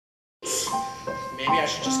Maybe I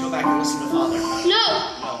should just go back and listen to Father. No!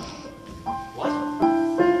 No. What?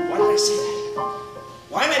 Why did I say that?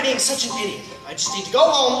 Why am I being such an idiot? I just need to go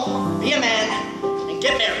home, be a man, and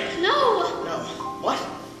get married. No! No. What?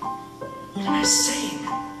 What am I saying?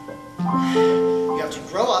 You have to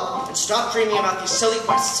grow up and stop dreaming about these silly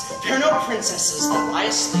quests. There are no princesses that lie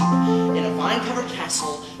asleep in a vine-covered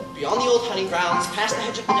castle beyond the old hunting grounds, past the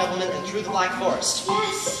hedge of bedevilment, and through the black forest.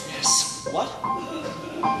 Yes. Yes. What?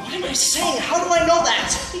 What am I saying? How do I know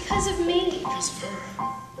that? Because of me. Because of her.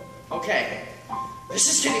 Okay. This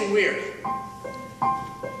is getting weird.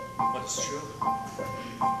 But it's true.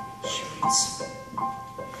 She waits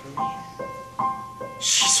for me.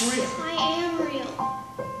 She's real. I am real.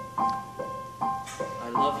 I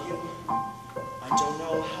love you. I don't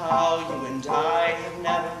know how you and I have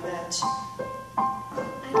never met.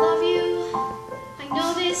 I love you. I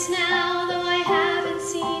know this now, though I haven't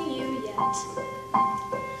seen you yet.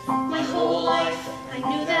 My whole life, I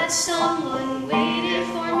knew that someone waited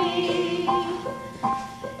for me.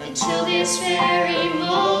 Until this very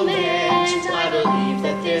moment, I believe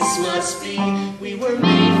that this must be. We were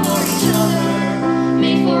made for each other,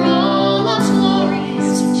 made for all love's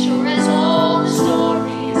glories, sure as all the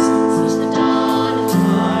stories, since the dawn of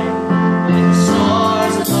time, when the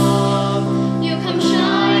stars above, you come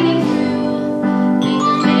shining through, we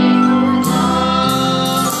were made for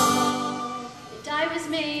love, and I was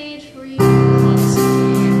made for you.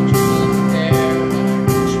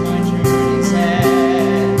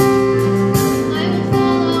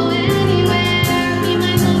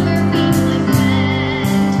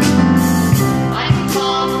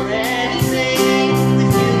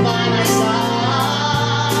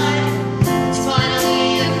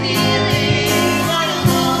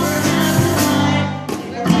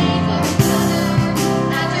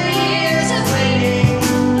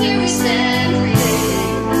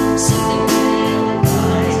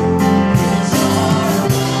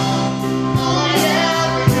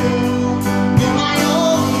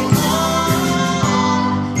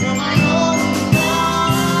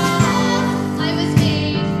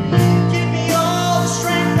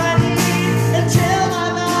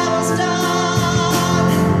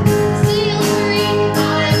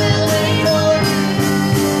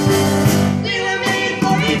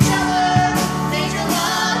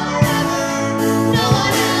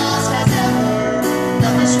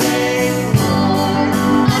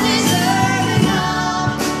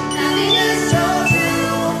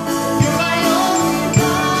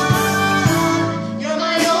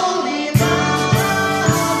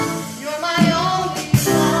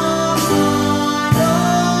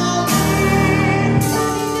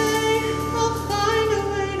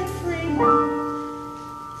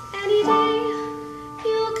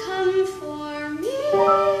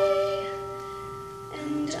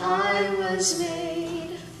 I was made.